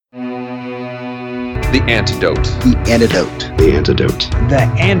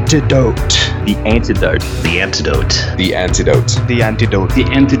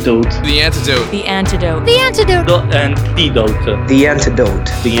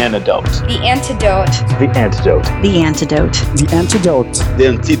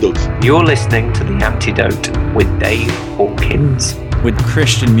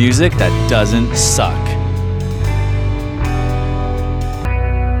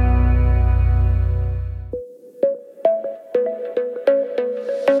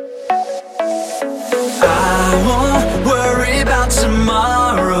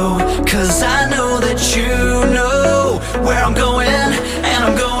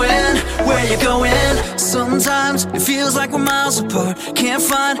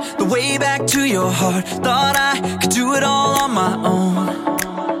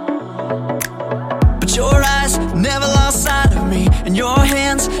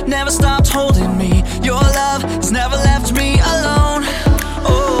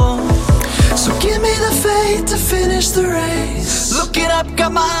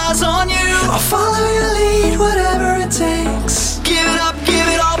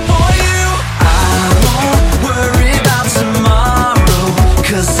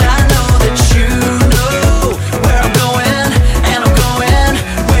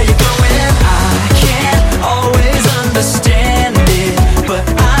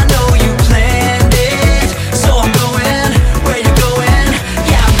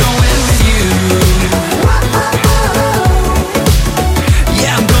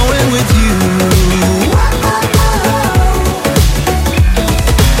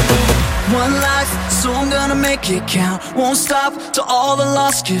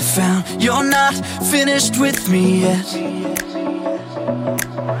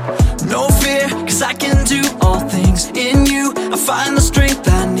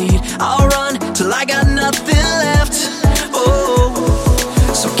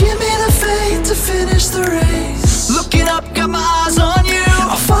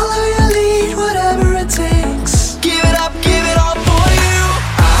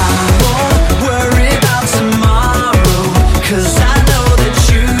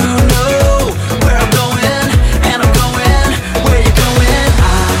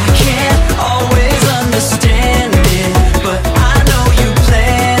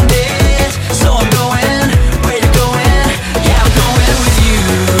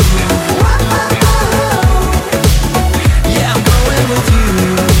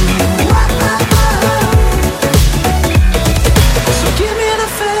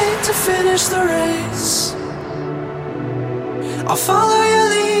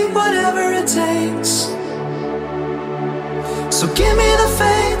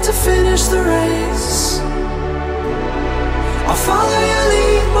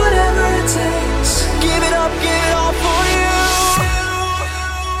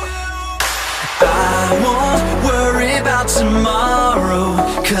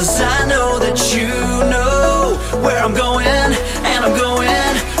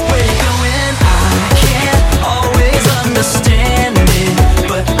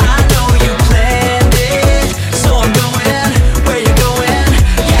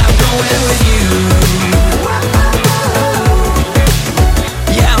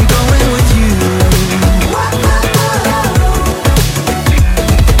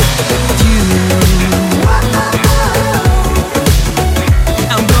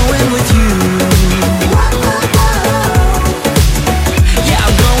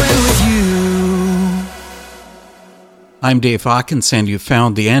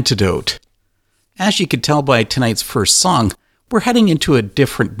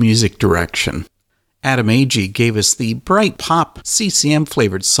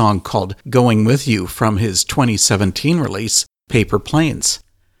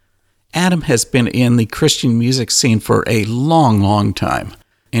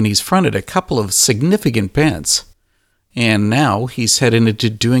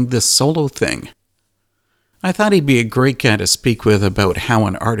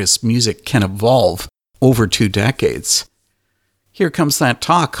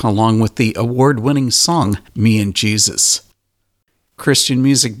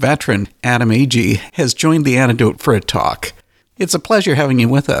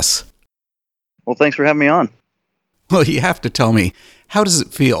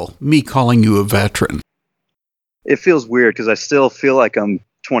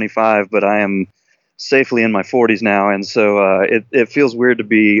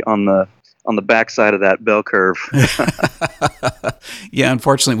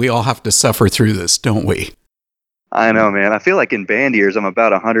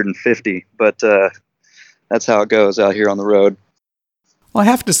that's how it goes out here on the road. Well, I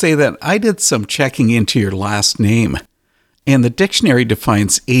have to say that I did some checking into your last name, and the dictionary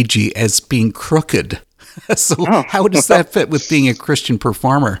defines Agee as being crooked. So how does that fit with being a Christian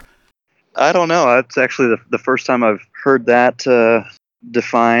performer? I don't know. It's actually the first time I've heard that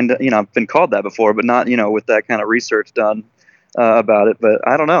defined. I've been called that before, but not, with that kind of research done about it. But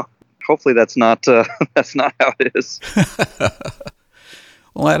I don't know. Hopefully that's not that's not how it is.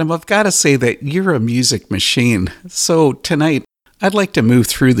 Well, Adam, I've got to say that you're a music machine. So tonight, I'd like to move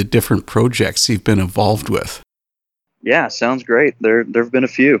through the different projects you've been involved with. Yeah, sounds great. There have been a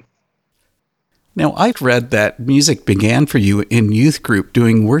few. Now, I've read that music began for you in youth group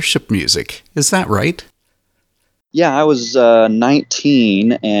doing worship music. Is that right? Yeah, I was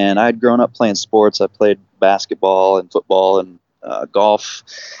 19, and I'd grown up playing sports. I played basketball and football and golf,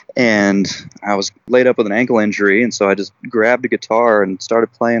 and I was laid up with an ankle injury, and so I just grabbed a guitar and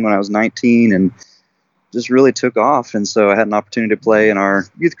started playing when I was 19, and just really took off. And so I had an opportunity to play in our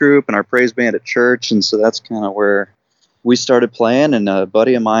youth group and our praise band at church, and so that's kind of where we started playing. And a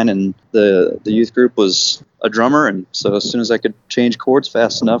buddy of mine in the youth group was a drummer, and so as soon as I could change chords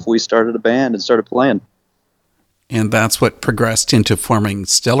fast enough, we started a band and started playing. And that's what progressed into forming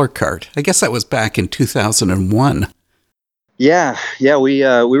Stellar Kart. I guess that was back in 2001. Yeah, we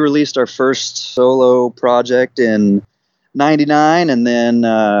released our first solo project in '99, and then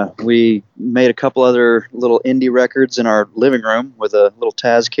we made a couple other little indie records in our living room with a little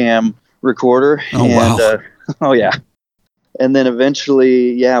Tascam recorder. Oh, wow. Oh, yeah. And then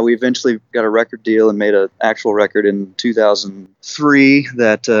eventually got a record deal and made an actual record in 2003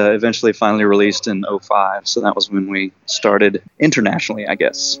 that eventually finally released in '05. So that was when we started internationally, I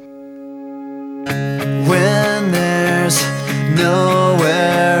guess. When there's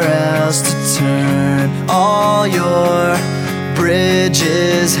nowhere else to turn, all your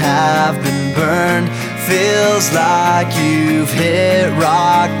bridges have been burned. Feels like you've hit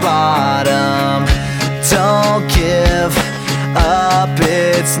rock bottom. Don't give up,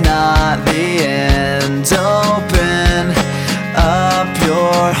 it's not the end. Open up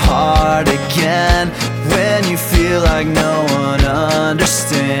your heart again when you feel like no one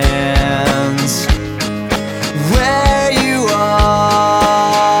understands where you are.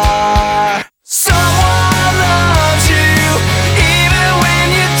 Someone loves you even when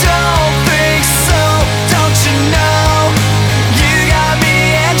you don't think so. Don't you know you got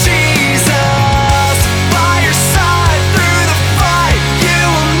me and Jesus by your side through the fight. You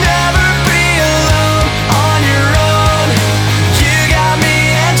will never be alone on your own. You got me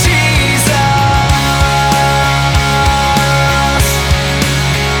and Jesus.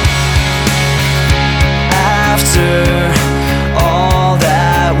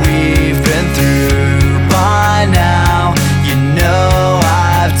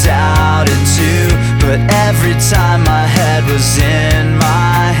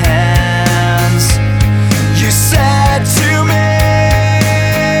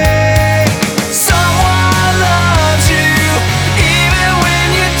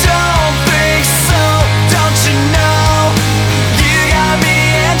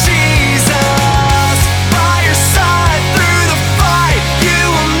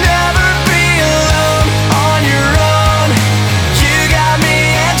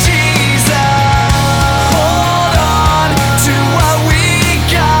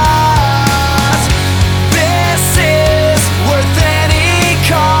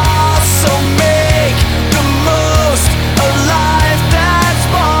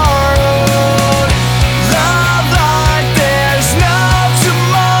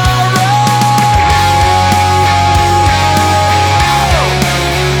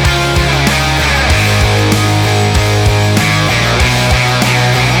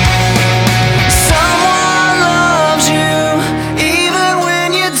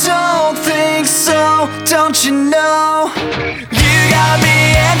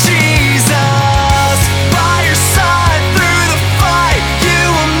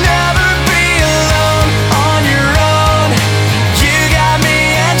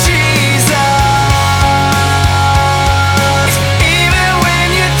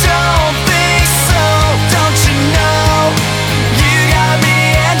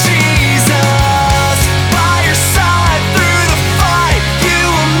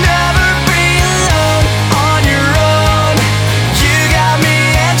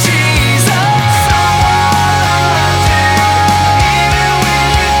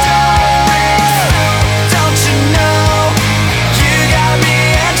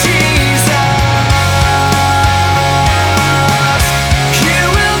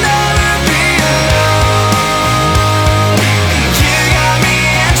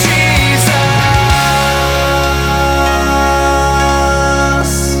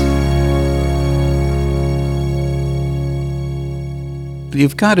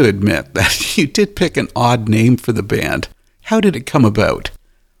 you've got to admit that you did pick an odd name for the band. How did it come about?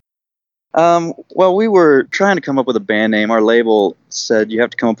 Well, we were trying to come up with a band name. Our label said you have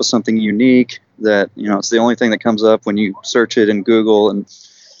to come up with something unique that, it's the only thing that comes up when you search it in Google. And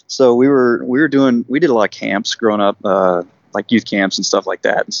so we did a lot of camps growing up, like youth camps and stuff like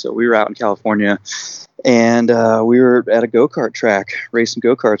that. And so we were out in California, and we were at a go-kart track racing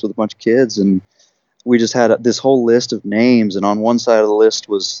go-karts with a bunch of kids, and we just had this whole list of names, and on one side of the list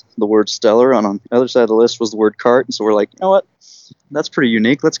was the word Stellar, and on the other side of the list was the word Kart. And so we're like, you know what? That's pretty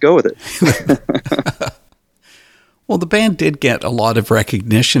unique. Let's go with it. Well, the band did get a lot of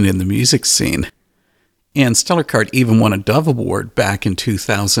recognition in the music scene, and Stellar Kart even won a Dove Award back in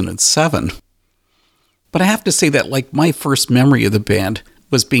 2007. But I have to say that, like, my first memory of the band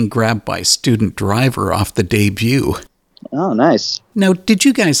was being grabbed by Student Driver off the debut. Oh, nice. Now, did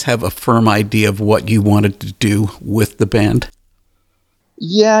you guys have a firm idea of what you wanted to do with the band?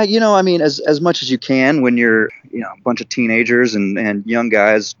 Yeah, as much as you can when you're, a bunch of teenagers and young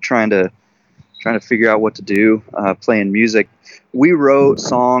guys trying to figure out what to do, playing music. We wrote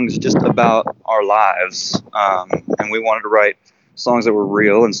songs just about our lives, and we wanted to write songs that were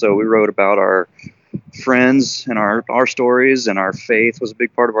real, and so we wrote about our friends and our stories, and our faith was a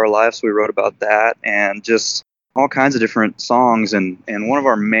big part of our life, so we wrote about that, and just all kinds of different songs. And one of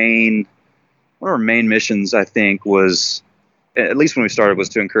our main missions, I think, was, at least when we started, was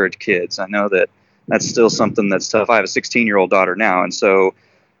to encourage kids. I know that that's still something that's tough. I have a 16-year-old daughter now, and so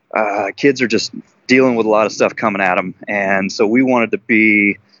kids are just dealing with a lot of stuff coming at them, and so we wanted to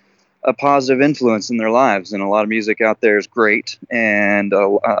be a positive influence in their lives. And a lot of music out there is great, and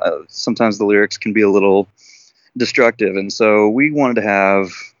sometimes the lyrics can be a little destructive, and so we wanted to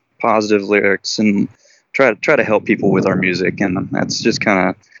have positive lyrics and try to help people with our music, and that's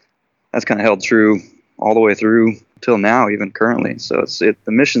kind of held true all the way through till now, even currently. So the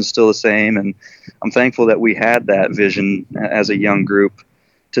mission's still the same, and I'm thankful that we had that vision as a young group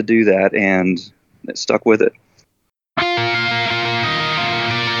to do that, and it stuck with it.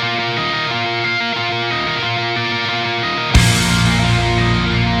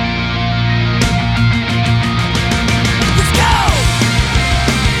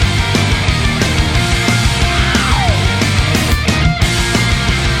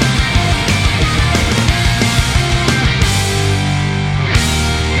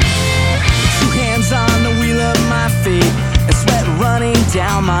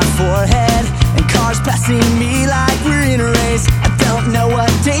 Down my forehead, and cars passing me like we're in a race. I don't know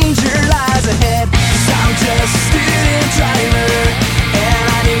what danger lies ahead, 'cause I'm just a student driver, and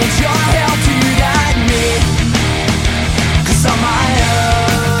I need your help to guide me, 'cause on my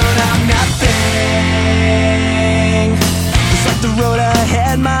own I'm nothing. It's like the road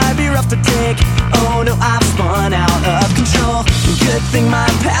ahead might be rough to take. Oh no, I've spun out of control. Good thing my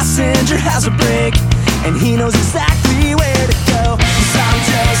passenger has a brake, and he knows exactly where to go. 'Cause I'm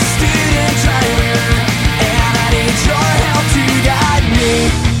just a student driver, and I need your help to guide me,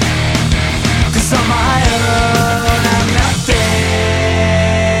 'cause on my own I'm nothing.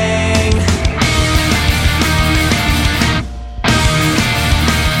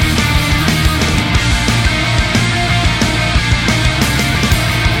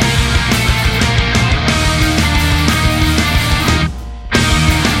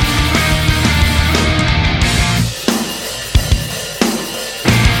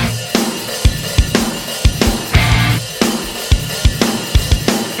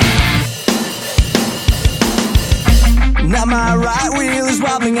 Now my right wheel is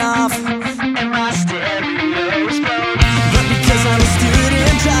wobbling off, and my stereo is blown. But because I'm a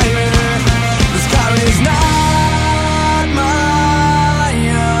student driver, this car is not my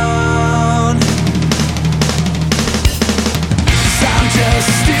own. 'Cause I'm just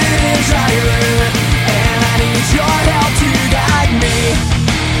a student driver, and I need your help to guide me,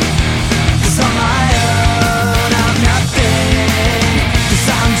 'cause on my own I'm nothing. 'Cause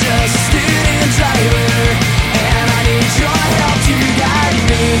I'm just a student driver, your help to guide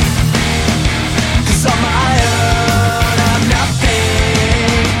me, 'cause on my own I'm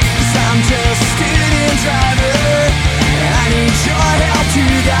nothing. 'Cause I'm just a student driver, and I need your help to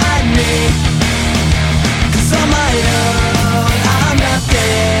guide me, 'cause on my own I'm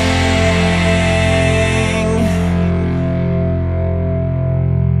nothing.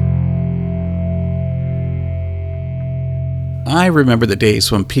 I remember the days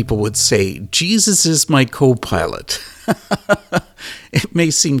when people would say, "Jesus is my co-pilot." It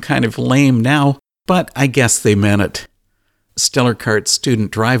may seem kind of lame now, but I guess they meant it. Stellar Kart's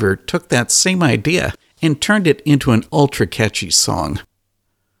Student Driver took that same idea and turned it into an ultra-catchy song.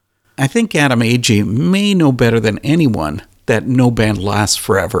 I think Agee may know better than anyone that no band lasts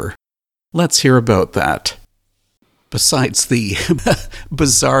forever. Let's hear about that. Besides the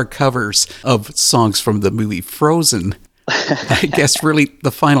bizarre covers of songs from the movie Frozen, I guess really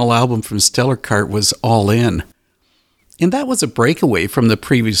the final album from Stellar Kart was All In. And that was a breakaway from the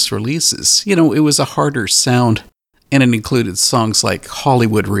previous releases. You know, it was a harder sound, and it included songs like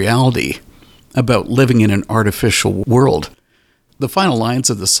Hollywood Reality, about living in an artificial world. The final lines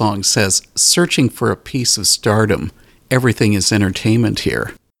of the song says, "Searching for a piece of stardom, everything is entertainment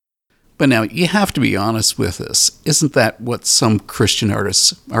here." But now, you have to be honest with us. Isn't that what some Christian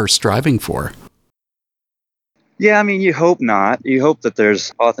artists are striving for? Yeah, I mean, you hope not. You hope that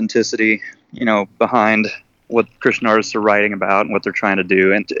there's authenticity, behind what Christian artists are writing about and what they're trying to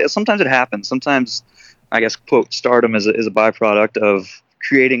do. And sometimes it happens. Sometimes, I guess, quote, stardom is a byproduct of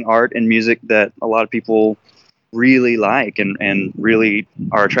creating art and music that a lot of people really like and really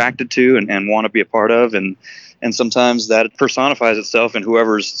are attracted to and want to be a part of. And sometimes that personifies itself in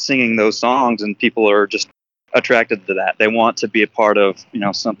whoever's singing those songs, and people are just attracted to that. They want to be a part of,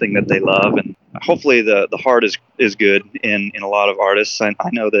 something that they love. And hopefully the heart is good in a lot of artists. I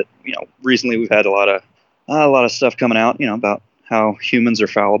know that, recently we've had a lot of stuff coming out, about how humans are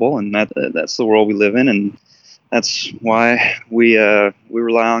fallible, and that's the world we live in. And that's why we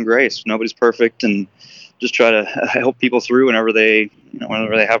rely on grace. Nobody's perfect, and just try to help people through whenever they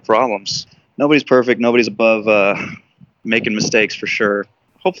have problems. Nobody's perfect. Nobody's above making mistakes, for sure.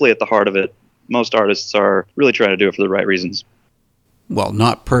 Hopefully at the heart of it, most artists are really trying to do it for the right reasons. Well,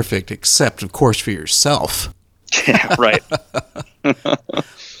 not perfect, except, of course, for yourself. Yeah, right.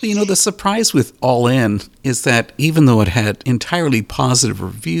 The surprise with All In is that even though it had entirely positive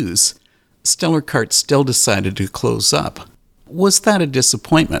reviews, Stellar Kart still decided to close up. Was that a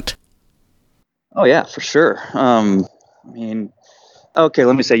disappointment? Oh, yeah, for sure. Okay,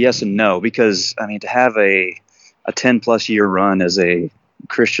 let me say yes and no, because, to have a 10-plus year run as a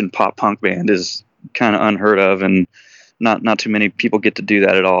Christian pop-punk band is kind of unheard of, and not too many people get to do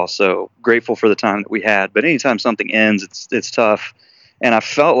that at all. So grateful for the time that we had. But anytime something ends, it's tough. And I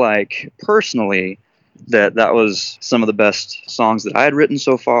felt like, personally, that was some of the best songs that I had written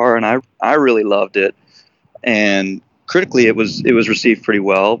so far, and I really loved it. And critically, it was received pretty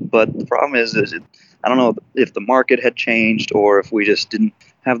well. But the problem is I don't know if the market had changed, or if we just didn't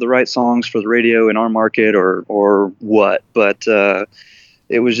have the right songs for the radio in our market, or what. But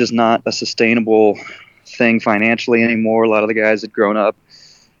it was just not a sustainable thing financially anymore. A lot of the guys had grown up,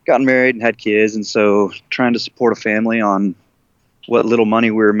 gotten married, and had kids, and so trying to support a family on what little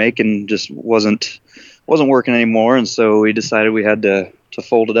money we were making just wasn't working anymore. And so we decided we had to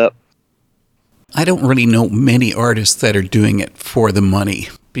fold it up. I don't really know many artists that are doing it for the money,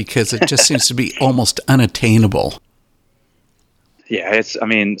 because it just seems to be almost unattainable. Yeah,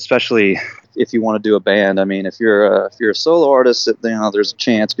 especially if you want to do a band. If you're a solo artist, there's a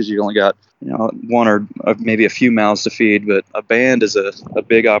chance, because you only got one or maybe a few mouths to feed. But a band is a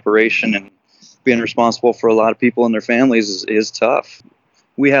big operation, and being responsible for a lot of people and their families is tough.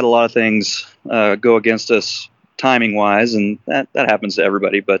 We had a lot of things go against us timing wise, and that happens to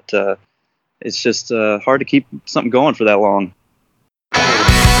everybody. But it's just hard to keep something going for that long.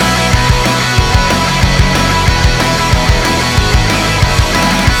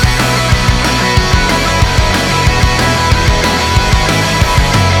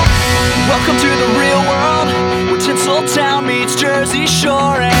 Welcome to the real world, where Tinseltown meets Jersey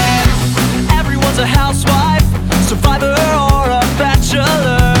Shore, and everyone's a housewife, survivor, or a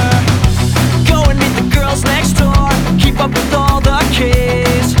bachelor. Go and meet the girls next door, keep up with all the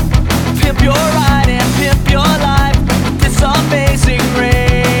kids. Pimp your ride and pimp your life with this amazing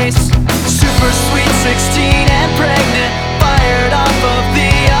race. Super sweet 16 and pregnant, fired off of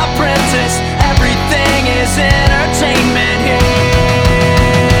The Apprentice. Everything is entertainment here.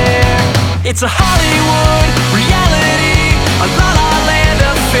 It's a Hollywood reality, a la-la land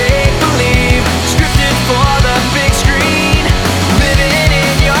of fake believe, scripted for the big screen, living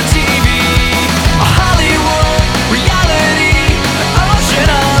in your TV. A Hollywood reality, an ocean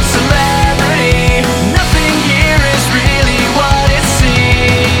of celebrity. Nothing here is really what it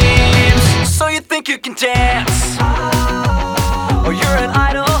seems. So you think you can dance, or you're an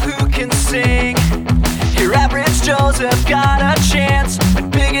idol who can sing. Your average Joes have got a chance,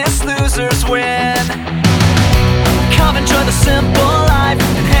 and Biggest Losers win. Come enjoy the simple life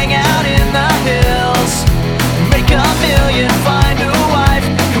and hang out in the hills. Make $1 million, find a wife,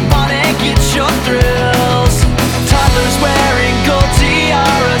 come on and get your thrills. Toddlers wearing gold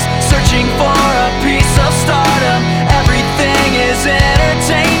tiaras, searching for a piece of stardom. Everything is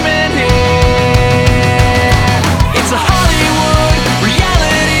entertainment here. It's a Hollywood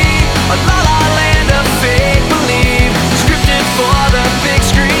reality, a la-la land of fake believe, scripted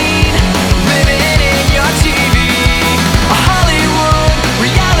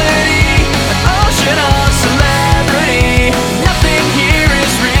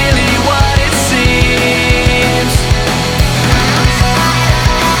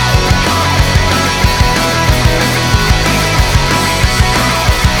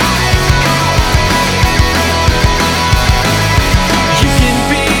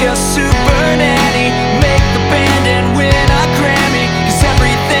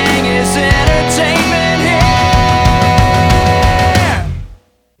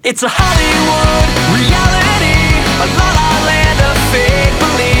It's a Hollywood reality, a la la land of fake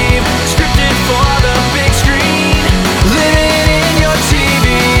believe, scripted for the big screen, living in your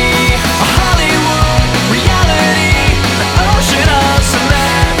TV. A Hollywood reality, the ocean of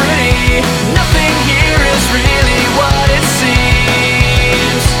celebrity. Nothing here is really what it seems.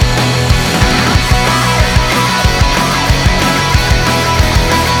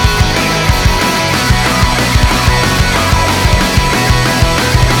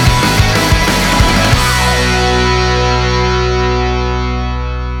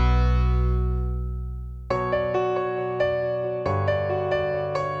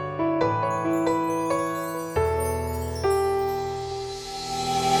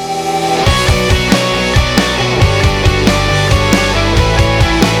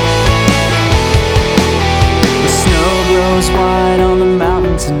 Wide on the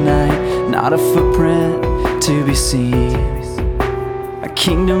mountain tonight, not a footprint to be seen. A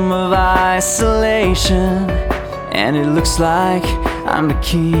kingdom of isolation, and it looks like I'm the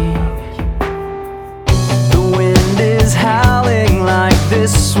king. The wind is howling like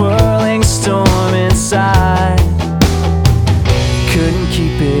this swirling storm inside. Couldn't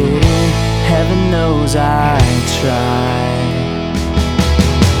keep it in, heaven knows I tried.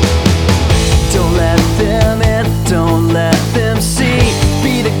 Don't let them in, don't let them see.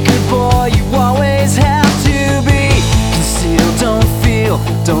 Be the good boy you always have to be. Conceal, don't feel,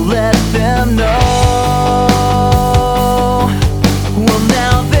 don't let them know. Well,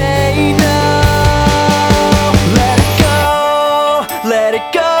 now they know. Let it go, let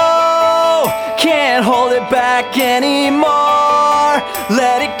it go. Can't hold it back anymore.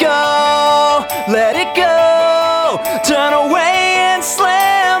 Let it go, let it go. Turn away and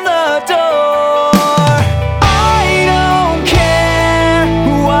slam the door.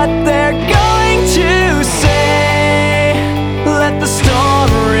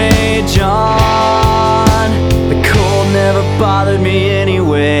 On. The cold never bothered me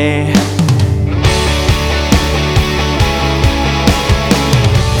anyway.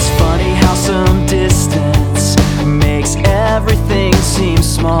 It's funny how some distance makes everything seem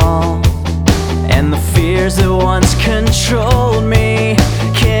small, and the fears that once controlled me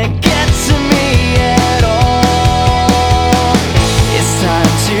can't get to me at all. It's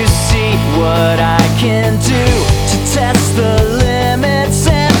time to see what I can do to test the limits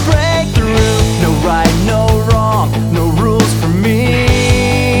and break through. No right, no wrong, no rules for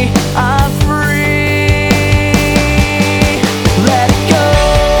me. I'm free. Let it go,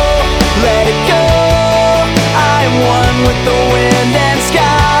 let it go. I am one with the wind and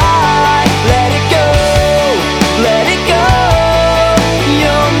sky. Let it go, let it go.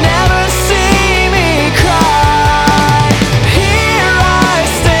 You'll never see me cry. Here I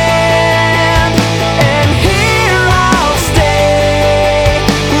stand, and here I'll stay.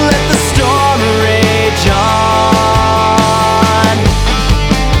 Let the storm rage on.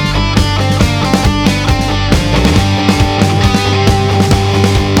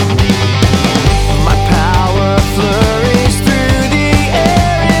 My power flurries through the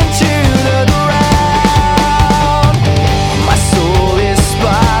air into the ground. My soul is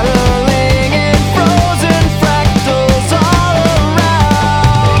spiraling in frozen fractals all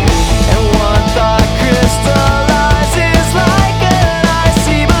around. And one thought crystallizes like an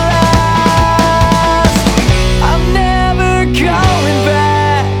icy blast. I'm never going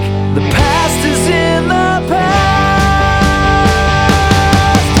back. The past is in the past.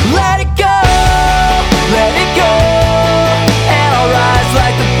 Let it go, let it go. And I'll rise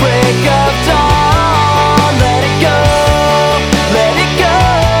like the break of dawn. Let it go, let it go.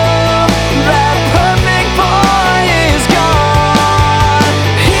 That perfect boy is gone.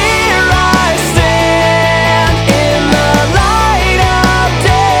 Here I stand in the light of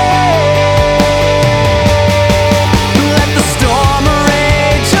day. Let the storm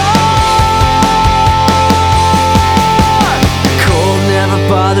rage on. Cold never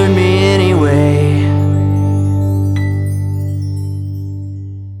bothered me anyway.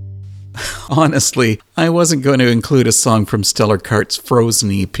 Honestly, I wasn't going to include a song from Stellar Kart's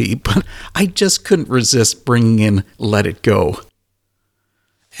Frozen EP, but I just couldn't resist bringing in Let It Go.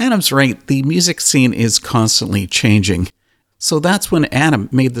 Adam's right, the music scene is constantly changing, so that's when Adam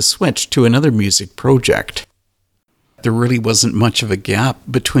made the switch to another music project. There really wasn't much of a gap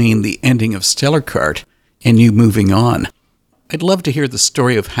between the ending of Stellar Kart and you moving on. I'd love to hear the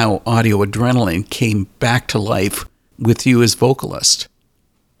story of how Audio Adrenaline came back to life with you as vocalist.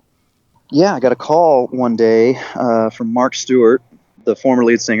 Yeah, I got a call one day from Mark Stewart, the former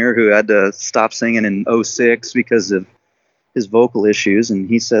lead singer who had to stop singing in '06 because of his vocal issues. And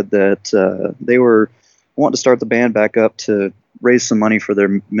he said that they were wanting to start the band back up to raise some money for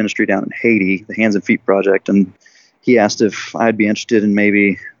their ministry down in Haiti, the Hands and Feet Project. And he asked if I'd be interested in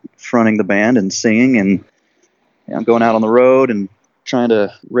maybe fronting the band and singing. And I'm going out on the road and trying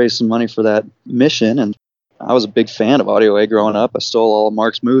to raise some money for that mission. And I was a big fan of Audio A growing up. I stole all of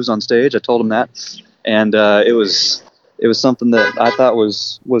Mark's moves on stage. I told him that. And it was something that I thought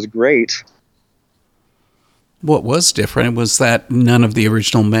was great. What was different was that none of the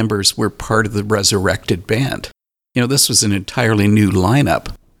original members were part of the resurrected band. This was an entirely new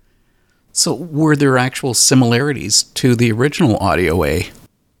lineup. So were there actual similarities to the original Audio A?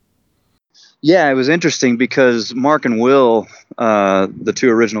 Yeah, it was interesting because Mark and Will, the two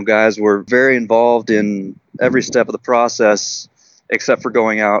original guys, were very involved in every step of the process except for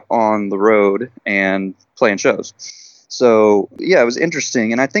going out on the road and playing shows. So, yeah, it was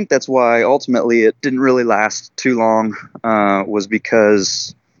interesting. And I think that's why ultimately it didn't really last too long, was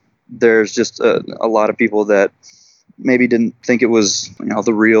because there's just a lot of people that maybe didn't think it was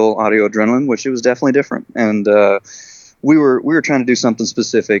the real Audio Adrenaline, which it was definitely different. And we were trying to do something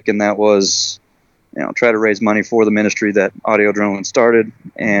specific, and that was try to raise money for the ministry that Audio Adrenaline started.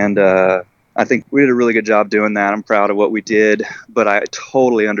 And I think we did a really good job doing that. I'm proud of what we did, but I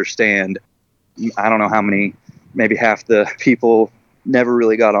totally understand. I don't know how many, maybe half the people never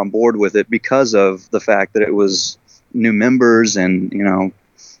really got on board with it because of the fact that it was new members, and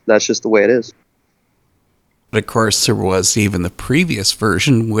that's just the way it is. But of course, there was even the previous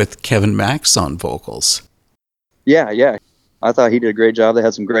version with Kevin Max on vocals. Yeah. I thought he did a great job. They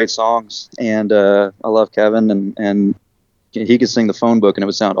had some great songs, and I love Kevin, and he could sing the phone book, and it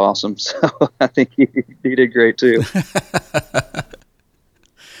would sound awesome. So I think he did great too.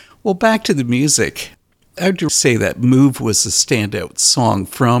 Well, back to the music. I'd say that Move was the standout song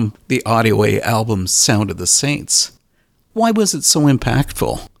from the Audio A album Sound of the Saints. Why was it so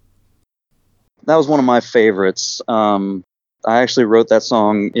impactful? That was one of my favorites. I actually wrote that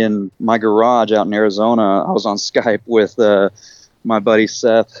song in my garage out in Arizona. I was on Skype with my buddy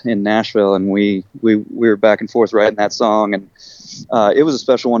Seth in Nashville, and we were back and forth writing that song. And it was a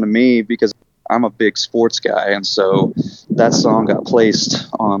special one to me because I'm a big sports guy, and so that song got placed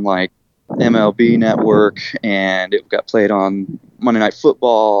on like MLB Network, and it got played on Monday Night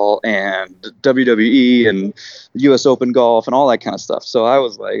Football and WWE and US Open Golf and all that kind of stuff. So I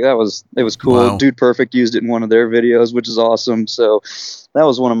was like, it was cool. Wow. Dude Perfect used it in one of their videos, which is awesome. So that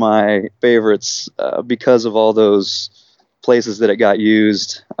was one of my favorites because of all those places that it got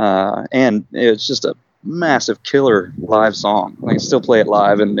used. And it's just a massive killer live song. I can still play it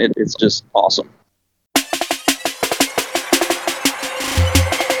live, and it's just awesome.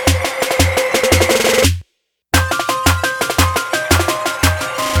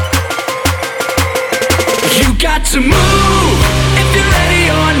 Got to move if you're ready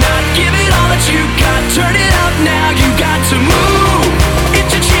or not. Give it all that you got. Turn it up now. You got to move. It's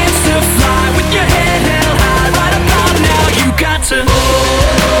your chance to fly with your head held high. Right about now. You got to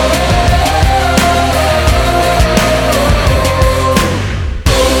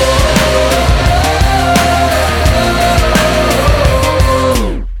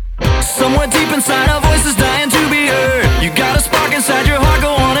somewhere deep inside, our voice is dying to be heard. You got a spark inside your heart. Go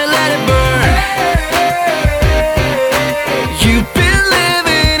on and let it burn.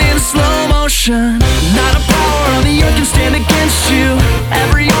 Not a power on the earth can stand against you.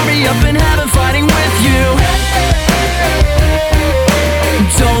 Every army up in heaven fighting with you.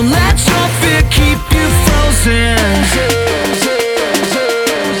 Don't let your fear keep you frozen.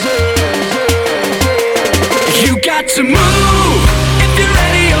 You got to move if you're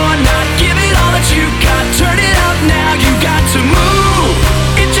ready or not. Give it all that you got. Turn it up now. You got to move.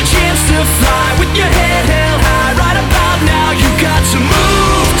 It's your chance to fly with your head held high. Right about now. You got to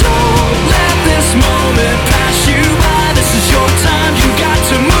move. Don't let this moment pass you by. This is your time. You got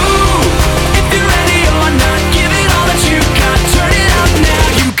to move. If you're ready or not, give it all that you got. Turn it up now.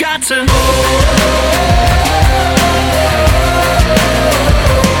 You got to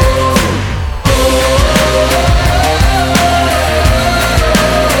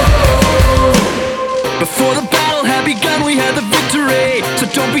before the battle had begun, we had the victory. So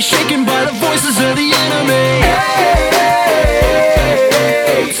don't be shaken by the voices of the enemy.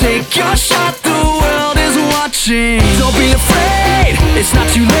 Take your shot, the world is watching. Don't be afraid, it's not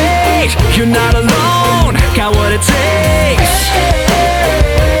too late. You're not alone, got what it takes.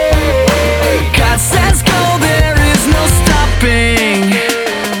 God says go, there is no stopping.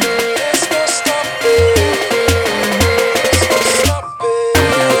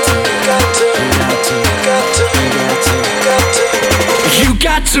 You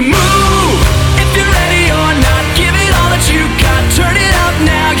got to move if you're ready or not. Give it all that you got. Turn it up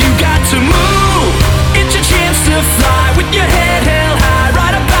now. You got to move. It's your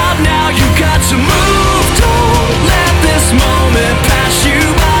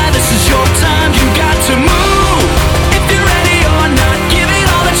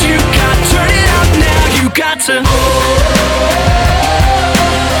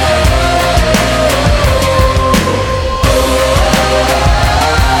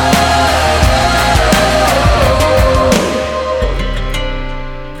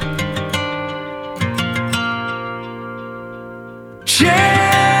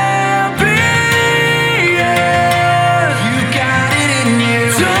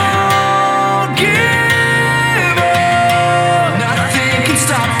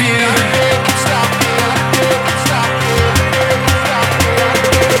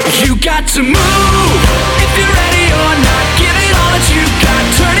got to move. If you're ready or not, give it all that you got.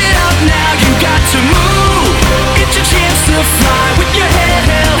 Turn it up now, you got to move. It's your chance to fly with your head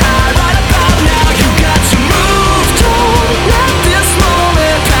held high. Right about now, you got to move. Don't let this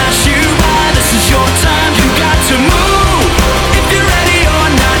moment pass you by. This is your time, you got to move. If you're ready or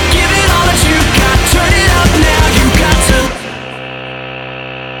not, give it all that you got. Turn it up now, you got to.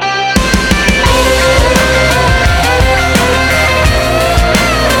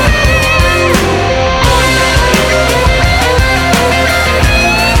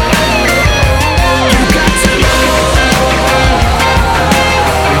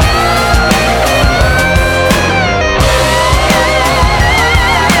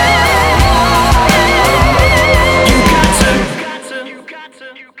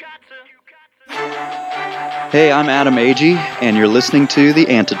 Hey, I'm Adam Agee, and you're listening to The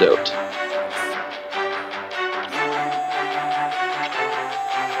Antidote.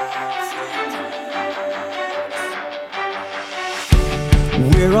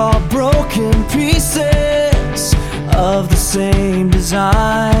 We're all broken pieces of the same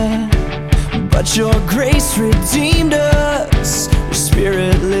design, but your grace redeemed us. Your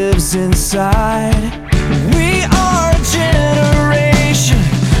spirit lives inside. We are a generation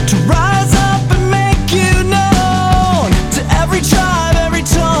to rise up and make you known to every tribe, every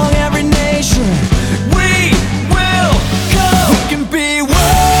tongue, every nation. We will go. We can be world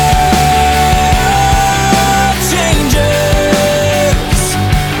changers.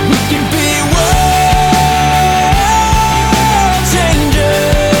 We can be world changers.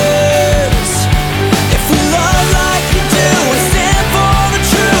 If we love like you do and stand for the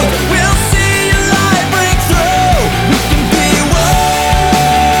truth, we'll see your light break through. We can be world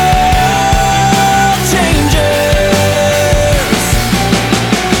changers.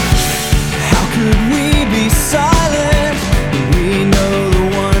 How could we be silent? We know the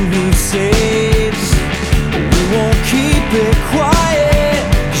one who saves. We won't keep it quiet,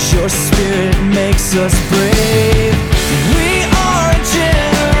 'cause your spirit makes us brave. We are a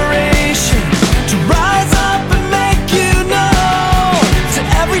generation to rise up and make you known to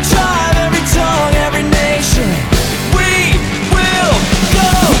every tribe, every tongue, every nation. We will go.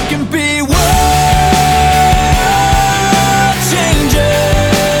 We can be world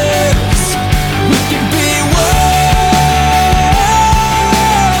changers. We can be world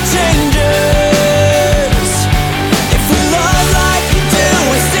changers. If we love like you do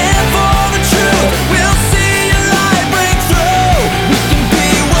and stand for the truth, we'll see your light break through. We can be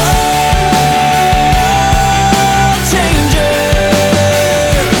world changers.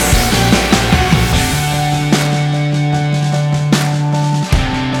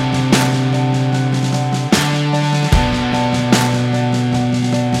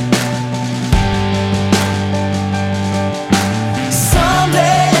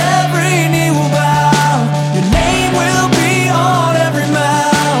 Someday every knee will bow, your name will be on every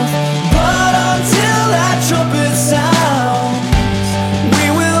mouth. But until that trumpet sounds, we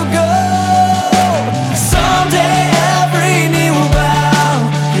will go. Someday every knee will bow,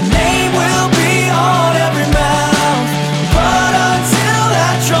 your name will be on every mouth. But until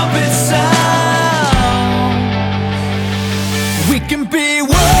that trumpet sounds, we can be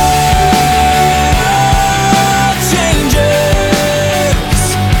world changers.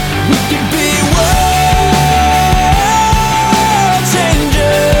 We can be world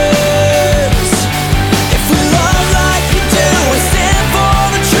changers. If we love like you do and stand for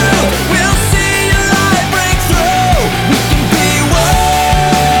the truth, we'll see your light break through. We can be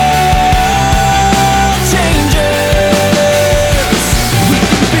world changers. We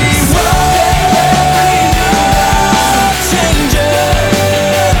can be world changers.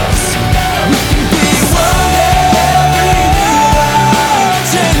 We can be world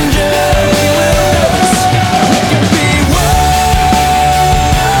changers. We can be world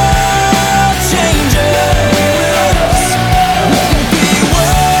changers. We can be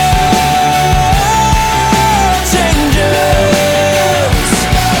world changers.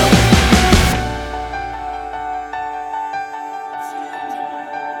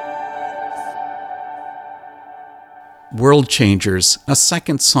 World Changers, a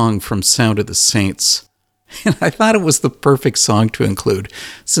second song from Sound of the Saints. And I thought it was the perfect song to include,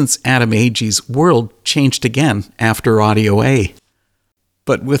 since Adam Agee's world changed again after Audio A.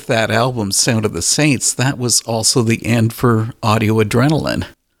 But with that album, Sound of the Saints, that was also the end for Audio Adrenaline.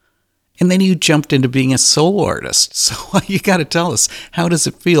 And then you jumped into being a solo artist. So you got to tell us, how does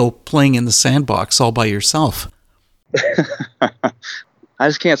it feel playing in the sandbox all by yourself? I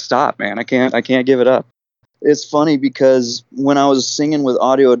just can't stop, man. I can't give it up. It's funny because when I was singing with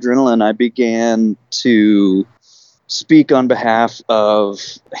Audio Adrenaline, I began to speak on behalf of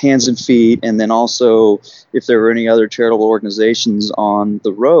Hands and Feet, and then also if there were any other charitable organizations on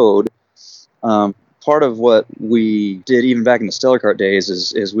the road. Part of what we did even back in the Stellar Kart days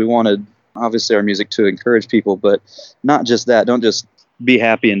is we wanted, obviously, our music to encourage people, but not just that. Don't just be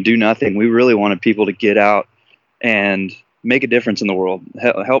happy and do nothing. We really wanted people to get out and make a difference in the world,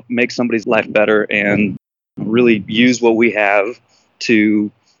 help make somebody's life better, and really use what we have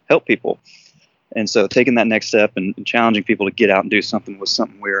to help people. And so taking that next step and challenging people to get out and do something was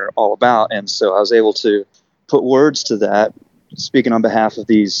something we were all about. And so I was able to put words to that, speaking on behalf of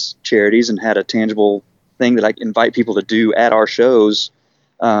these charities, and had a tangible thing that I invite people to do at our shows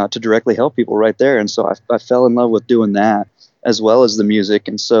to directly help people right there. And so I fell in love with doing that as well as the music.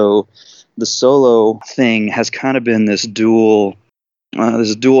 And so the solo thing has kind of been this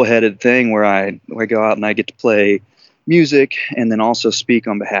dual-headed thing where I go out and I get to play music and then also speak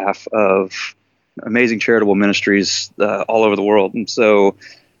on behalf of amazing charitable ministries all over the world. And so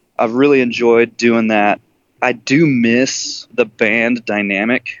I've really enjoyed doing that. I do miss the band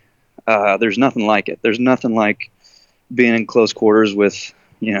dynamic. There's nothing like it. There's nothing like being in close quarters with,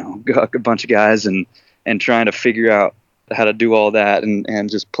 a bunch of guys and trying to figure out how to do all that, and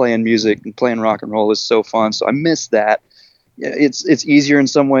just playing music and playing rock and roll is so fun. So I miss that. It's easier in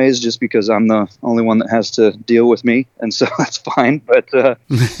some ways just because I'm the only one that has to deal with me, and so that's fine. But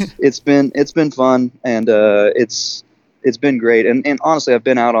it's been fun, and it's been great. And honestly, I've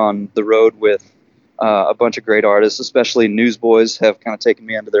been out on the road with a bunch of great artists, especially Newsboys have kind of taken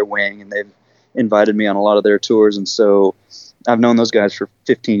me under their wing, and they've invited me on a lot of their tours. And so I've known those guys for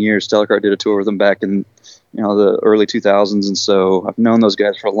 15 years. Stellar Kart did a tour with them back in the early 2000s, and so I've known those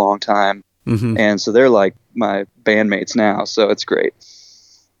guys for a long time. Mm-hmm. And so they're like my bandmates now, so it's great.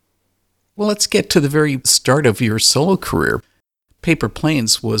 Well, let's get to the very start of your solo career. Paper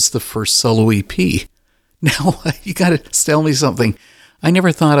Planes was the first solo EP. Now, you got to tell me something. I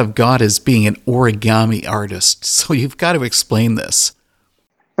never thought of God as being an origami artist, so you've got to explain this.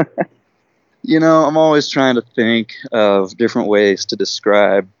 I'm always trying to think of different ways to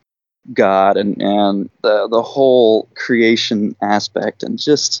describe God and the whole creation aspect, and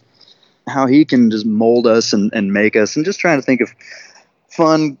just how he can just mold us and make us, and just trying to think of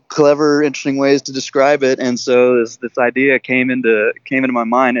fun, clever, interesting ways to describe it. And so this idea came into my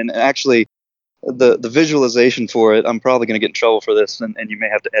mind, and actually the visualization for it, I'm probably going to get in trouble for this, and you may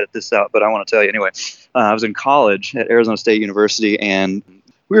have to edit this out, but I want to tell you anyway. I was in college at Arizona State University, and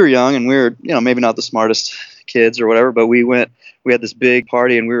we were young, and we were, maybe not the smartest kids or whatever, but we had this big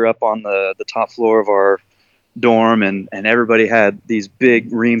party, and we were up on the top floor of our dorm, and everybody had these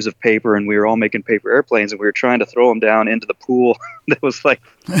big reams of paper, and we were all making paper airplanes, and we were trying to throw them down into the pool that was like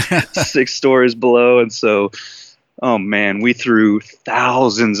 6 stories below. And so, oh man, we threw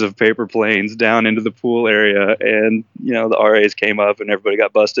thousands of paper planes down into the pool area, and the RAs came up and everybody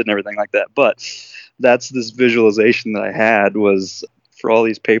got busted and everything like that. But that's this visualization that I had, was for all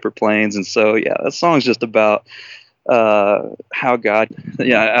these paper planes. And so that song's just about how God,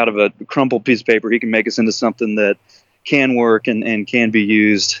 out of a crumpled piece of paper, he can make us into something that can work and can be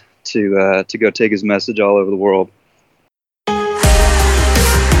used to go take his message all over the world.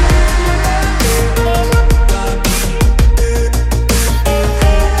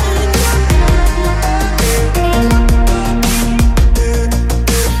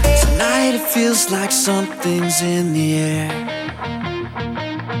 Tonight it feels like something's in the air,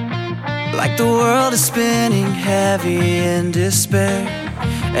 like the world is spinning heavy in despair.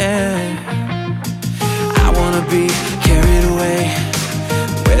 I wanna be carried away.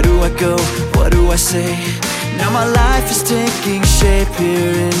 Where do I go? What do I say? Now my life is taking shape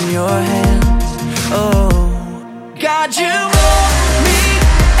here in your hands. Oh, God, you mold me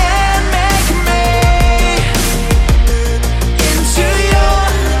and make me into your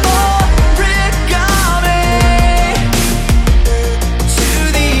origami, to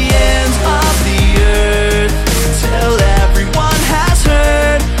the ends of the earth, till everyone has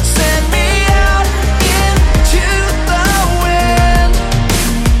heard. Send me out into the wind,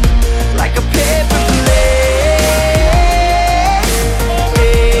 like a paper plane,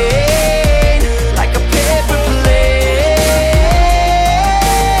 like a paper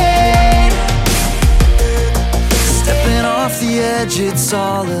plane. Stepping off the edge, it's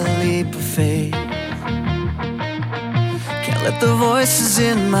all a leap of faith. Can't let the voices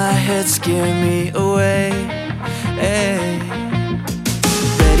in my head scare me away.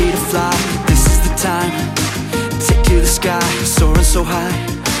 Ready to fly, this is the time. Take to the sky, soaring so high.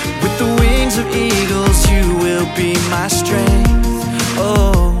 With the wings of eagles, you will be my strength.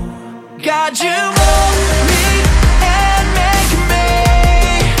 Oh, God, you mold me and make me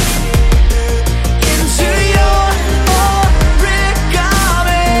into your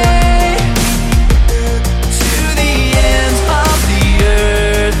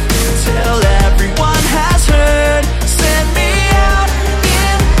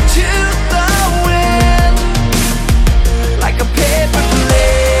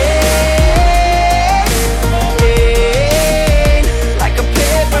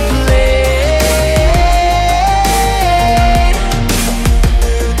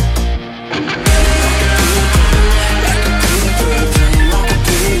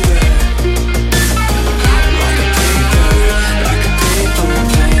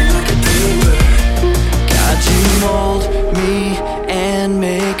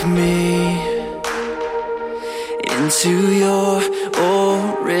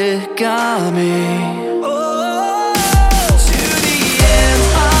origami. Oh, to the ends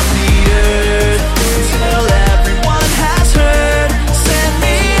of the earth, till everyone has heard. Send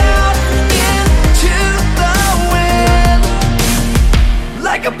me out into the wind,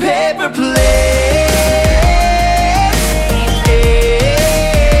 like a paper plane.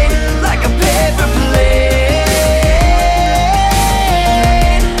 Like a paper plane. Like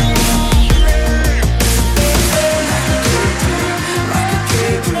a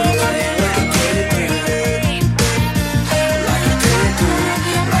paper plane. Like a paper plane. Like a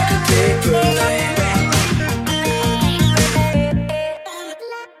paper plane.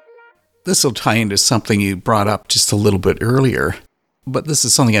 This will tie into something you brought up just a little bit earlier, but this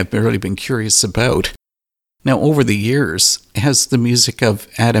is something I've really been curious about. Now, over the years, has the music of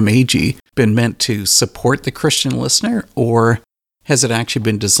Adam Agee been meant to support the Christian listener, or has it actually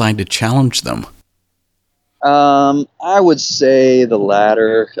been designed to challenge them? I would say the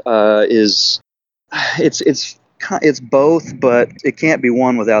latter is it's both, but it can't be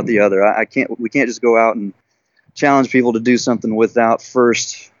one without the other. We can't just go out and challenge people to do something without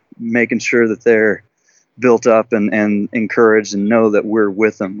first making sure that they're built up and encouraged and know that we're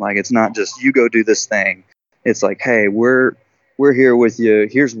with them. Like, it's not just you go do this thing. It's like, hey, we're here with you.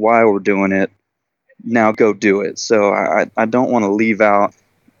 Here's why we're doing it. Now go do it. So I don't want to leave out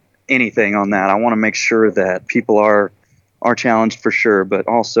anything on that. I want to make sure that people are challenged for sure, but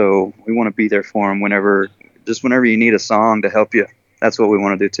also we want to be there for them whenever you need a song to help you. That's what we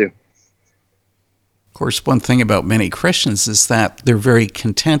want to do too. Of course, one thing about many Christians is that they're very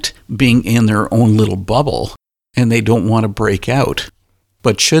content being in their own little bubble, and they don't want to break out.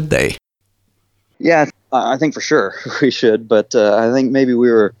 But should they? Yeah, I think for sure we should, but I think maybe we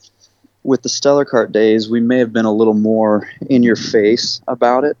were, with the Stellar Kart days, we may have been a little more in your face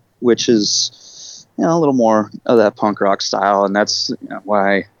about it, which is, a little more of that punk rock style, and that's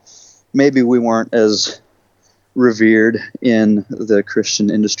why maybe we weren't as revered in the Christian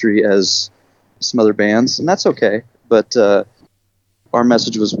industry as some other bands, and that's okay, but our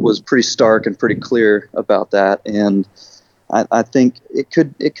message was pretty stark and pretty clear about that, and I think it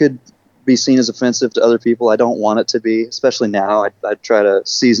could be seen as offensive to other people. I don't want it to be, especially now. I try to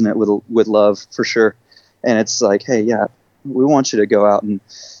season it with love for sure. And it's like, hey, yeah, we want you to go out and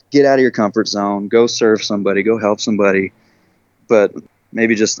get out of your comfort zone, go serve somebody, go help somebody. But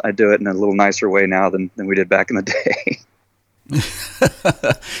maybe just I do it in a little nicer way now than we did back in the day.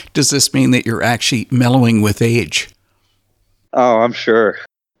 Does this mean that you're actually mellowing with age? Oh, I'm sure.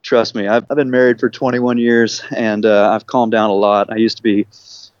 Trust me. I've been married for 21 years, and I've calmed down a lot. I used to be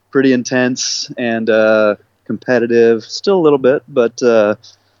pretty intense and competitive, still a little bit, but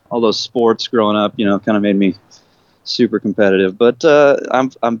all those sports growing up, kind of made me super competitive. But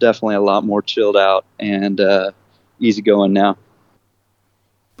I'm definitely a lot more chilled out and easygoing now.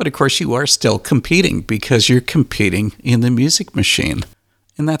 But of course, you are still competing because you're competing in the music machine,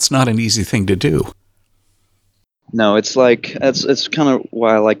 and that's not an easy thing to do. No, it's like it's kind of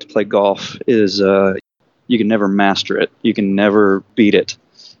why I like to play golf. Is you can never master it, you can never beat it.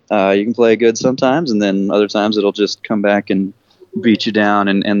 You can play good sometimes, and then other times it'll just come back and beat you down.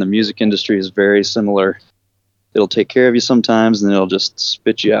 And the music industry is very similar. It'll take care of you sometimes, and then it'll just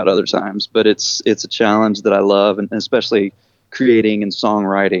spit you out other times. But it's a challenge that I love, and especially creating and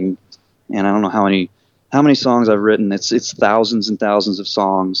songwriting. And I don't know how many songs I've written. It's thousands and thousands of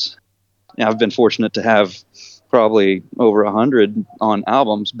songs. I've been fortunate to have probably over 100 on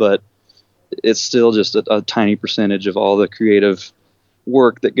albums, but it's still just a tiny percentage of all the creative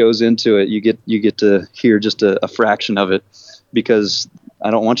work that goes into it. You get to hear just a fraction of it, because I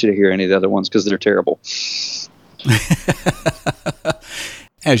don't want you to hear any of the other ones because they're terrible.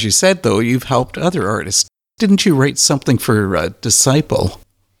 As you said, though, you've helped other artists. Didn't you write something for Disciple?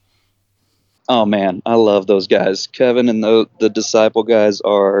 Oh man, I love those guys. Kevin and the Disciple guys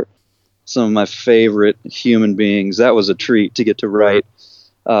are some of my favorite human beings. That was a treat to get to write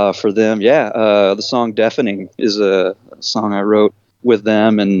for them. Yeah, the song Deafening is a song I wrote with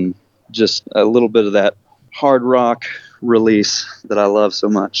them, and just a little bit of that hard rock release that I love so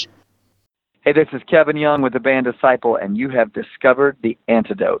much. Hey, this is Kevin Young with the band Disciple, and you have discovered the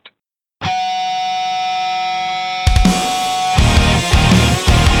Antidote.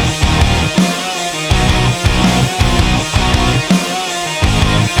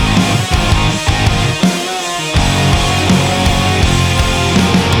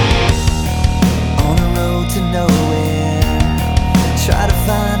 On the road to nowhere, try to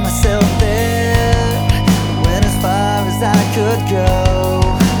find myself there. Went as far as I could go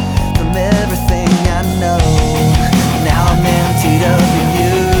from everything I know. Now I'm emptied up and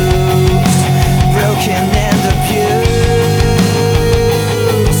used, broken and abused.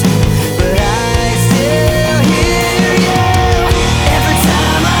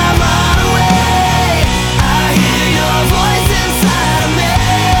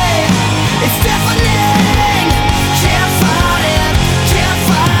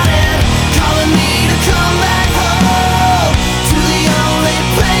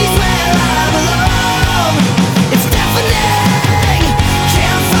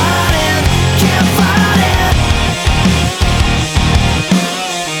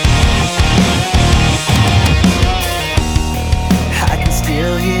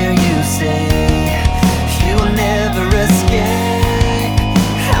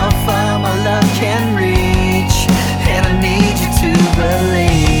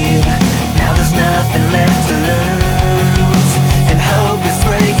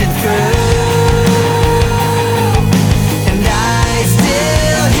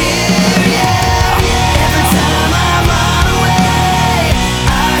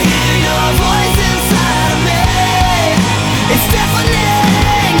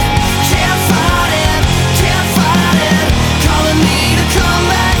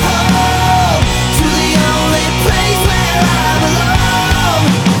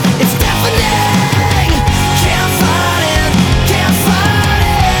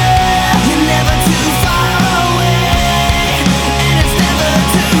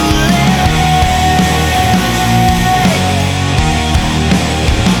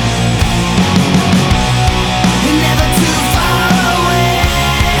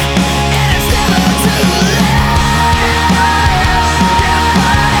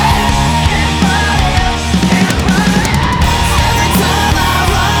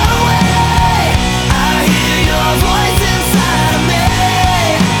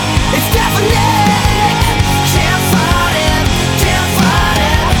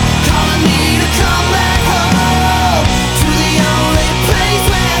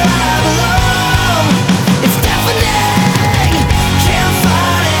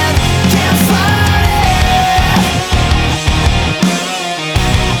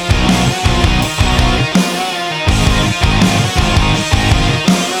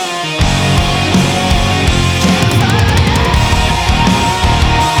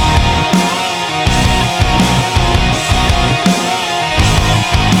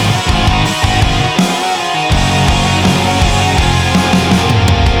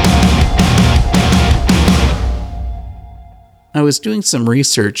 I was doing some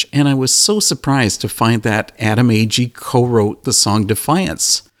research and I was so surprised to find that Adam Agee co-wrote the song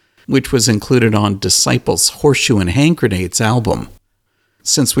Defiance, which was included on Disciples' Horseshoe and Hand Grenades album.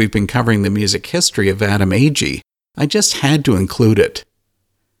 Since we've been covering the music history of Adam Agee, I just had to include it.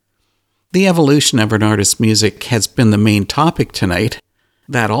 The evolution of an artist's music has been the main topic tonight.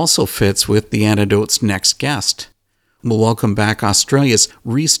 That also fits with the Antidote's next guest. We'll welcome back Australia's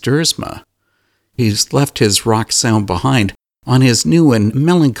Rhys Dersma. He's left his rock sound behind on his new and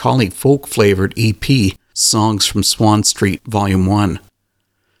melancholy folk-flavored EP, Songs from Swan Street, Volume 1.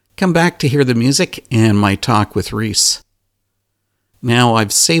 Come back to hear the music and my talk with Rhys. Now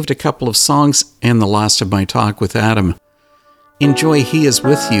I've saved a couple of songs and the last of my talk with Adam. Enjoy He Is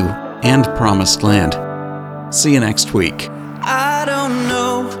With You and Promised Land. See you next week. I don't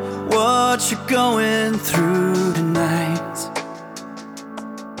know what you're going through tonight.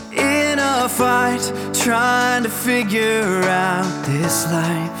 In a fight, trying to figure out this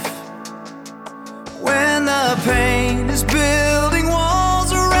life. When the pain is building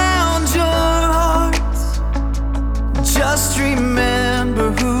walls around your heart, just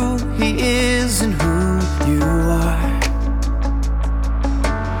remember who He is and who you are.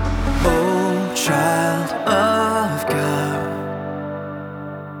 Oh, child of God.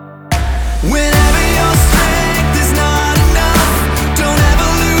 Whenever your strength is not enough, don't ever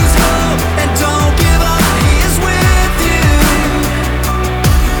lose hope and don't give up. He is with you.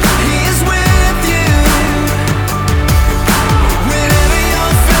 He is with you. Whenever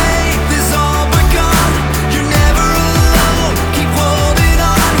your faith is all but gone, you're never alone. Keep holding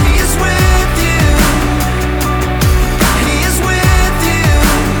on. He is with you. He is with you.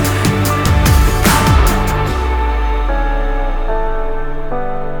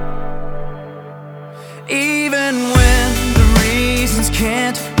 Even when the reasons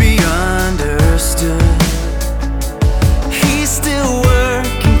can't be understood, He's still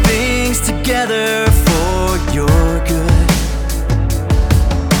working things together for your good.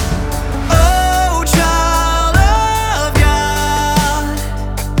 Oh, child of God,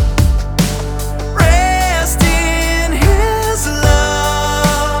 rest in His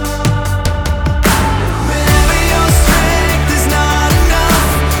love. Whenever your strength is not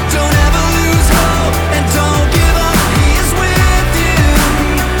enough, don't ever lose hope and don't give up. He is with you.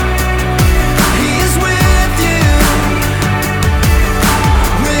 He is with you.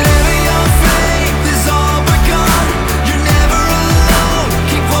 Whenever your faith is all but gone, you're never alone.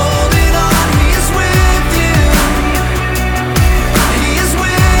 Keep holding on. He is with you. He is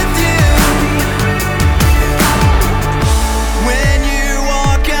with you. When you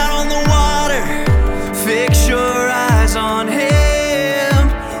walk out on the water, fix your eyes on Him.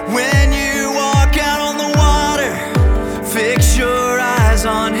 When you walk out on the water, fix your eyes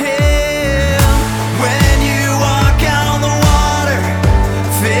on Him. When you walk out on the water,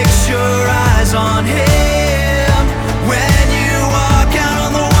 fix your eyes on Him. When you walk out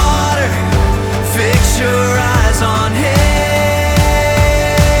on the water, fix your eyes on Him.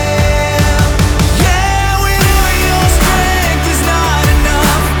 Yeah, whenever your strength is not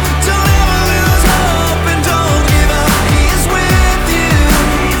enough, don't ever lose hope and don't give up. He is with you.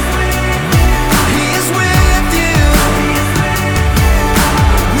 He is with you.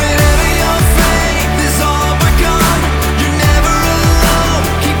 Whenever your faith is all but gone, you're never alone.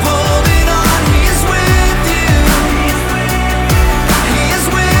 Keep holding on. He is with you. He is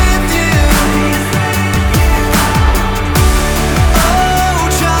with you. Oh,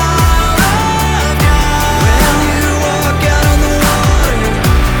 child of God. When you walk out on the water,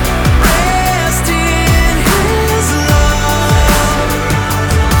 rest in His love.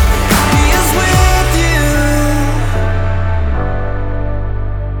 He is with you.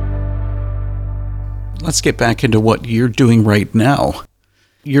 Let's get back into what you're doing right now.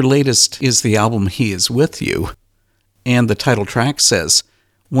 Your latest is the album He Is With You, and the title track says,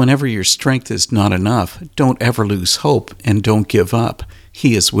 "Whenever your strength is not enough, don't ever lose hope and don't give up.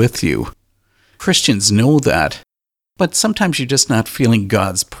 He is with you." Christians know that, but sometimes you're just not feeling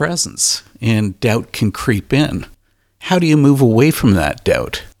God's presence, and doubt can creep in. How do you move away from that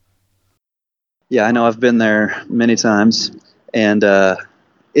doubt? Yeah, I know I've been there many times, and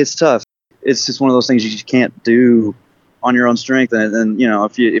it's tough. It's just one of those things you just can't do on your own strength. And you know,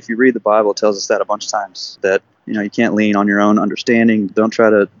 if you read the Bible, it tells us that a bunch of times, that you can't lean on your own understanding. Don't try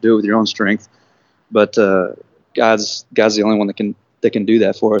to do it with your own strength. But God's the only one that can do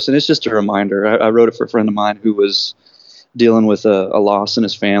that for us. And it's just a reminder. I wrote it for a friend of mine who was dealing with a loss in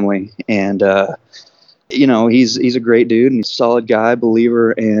his family, and he's a great dude and he's a solid guy,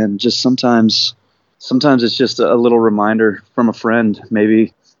 believer, and just sometimes it's just a little reminder from a friend.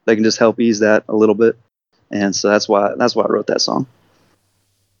 Maybe they can just help ease that a little bit. And so that's why I wrote that song.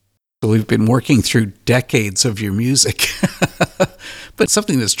 So we've been working through decades of your music. But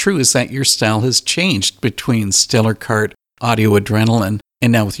something that's true is that your style has changed between Stellar Kart, Audio Adrenaline,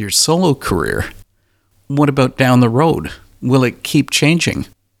 and now with your solo career. What about down the road? Will it keep changing?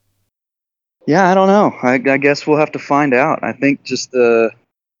 Yeah, I don't know. I guess we'll have to find out. I think just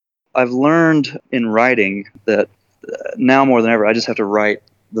I've learned in writing that now more than ever, I just have to write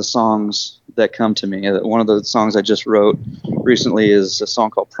the songs that come to me. One of the songs I just wrote recently is a song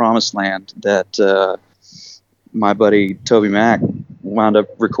called Promised Land that my buddy Toby Mack wound up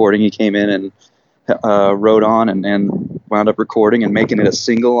recording. He came in and wrote on and wound up recording and making it a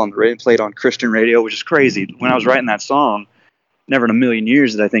single on the radio, played on Christian radio, which is crazy. When I was writing that song, never in a million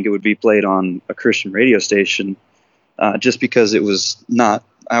years did I think it would be played on a Christian radio station, just because it was not,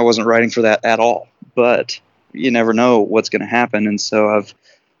 I wasn't writing for that at all. But you never know what's going to happen, and so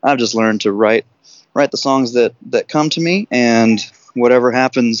I've just learned to write the songs that come to me, and whatever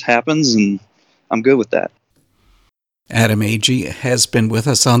happens, and I'm good with that. Adam Agee has been with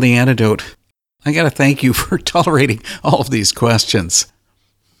us on The Antidote. I got to thank you for tolerating all of these questions.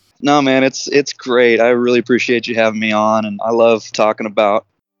 No, man, it's great. I really appreciate you having me on, and I love talking about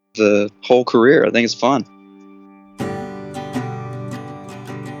the whole career. I think it's fun.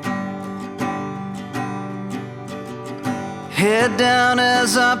 Head down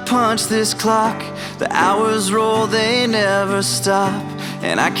as I punch this clock. The hours roll, they never stop,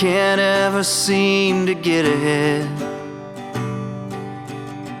 and I can't ever seem to get ahead.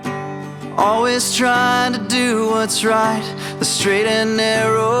 Always trying to do what's right. The straight and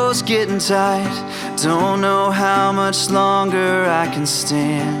narrow's getting tight. Don't know how much longer I can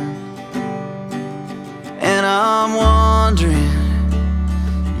stand. And I'm wondering,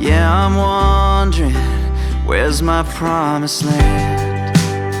 yeah, I'm wondering, where's my promised land?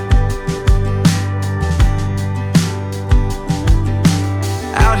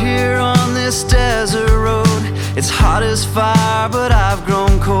 Out here on this desert road, it's hot as fire, but I've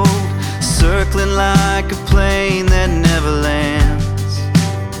grown cold. Circling like a plane that never lands.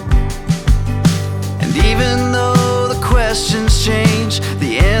 And even though the questions change,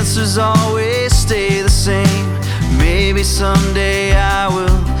 the answers always stay the same. Maybe someday I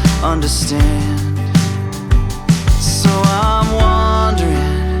will understand. So I'm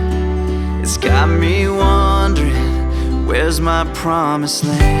wondering, it's got me wondering, where's my promised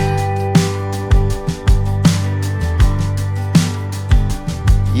land?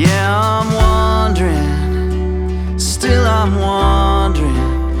 Yeah, I'm wondering, still I'm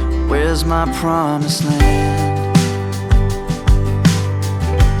wondering, where's my promised land?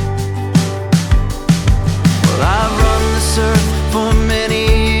 Well, I've run this earth for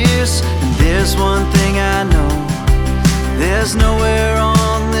many years, and there's one thing I know. There's nowhere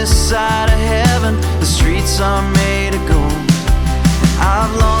on this side of heaven the streets are made of gold.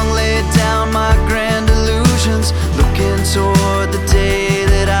 I've long laid down my grand illusions, looking toward the day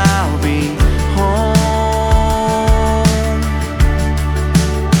that I'll be home.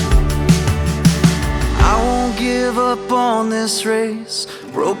 I won't give up on this race,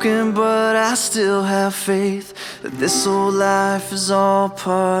 broken but I still have faith that this old life is all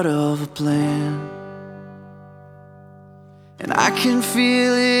part of a plan. And I can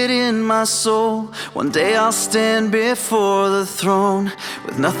feel it in my soul. One day I'll stand before the throne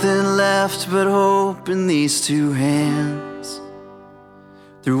with nothing left but hope in these two hands.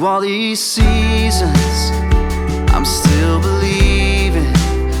 Through all these seasons, I'm still believing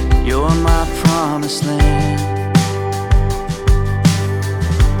you're my promised land.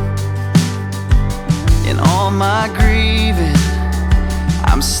 In all my grieving,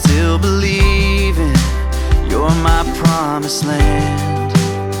 I'm still believing you're my promised land.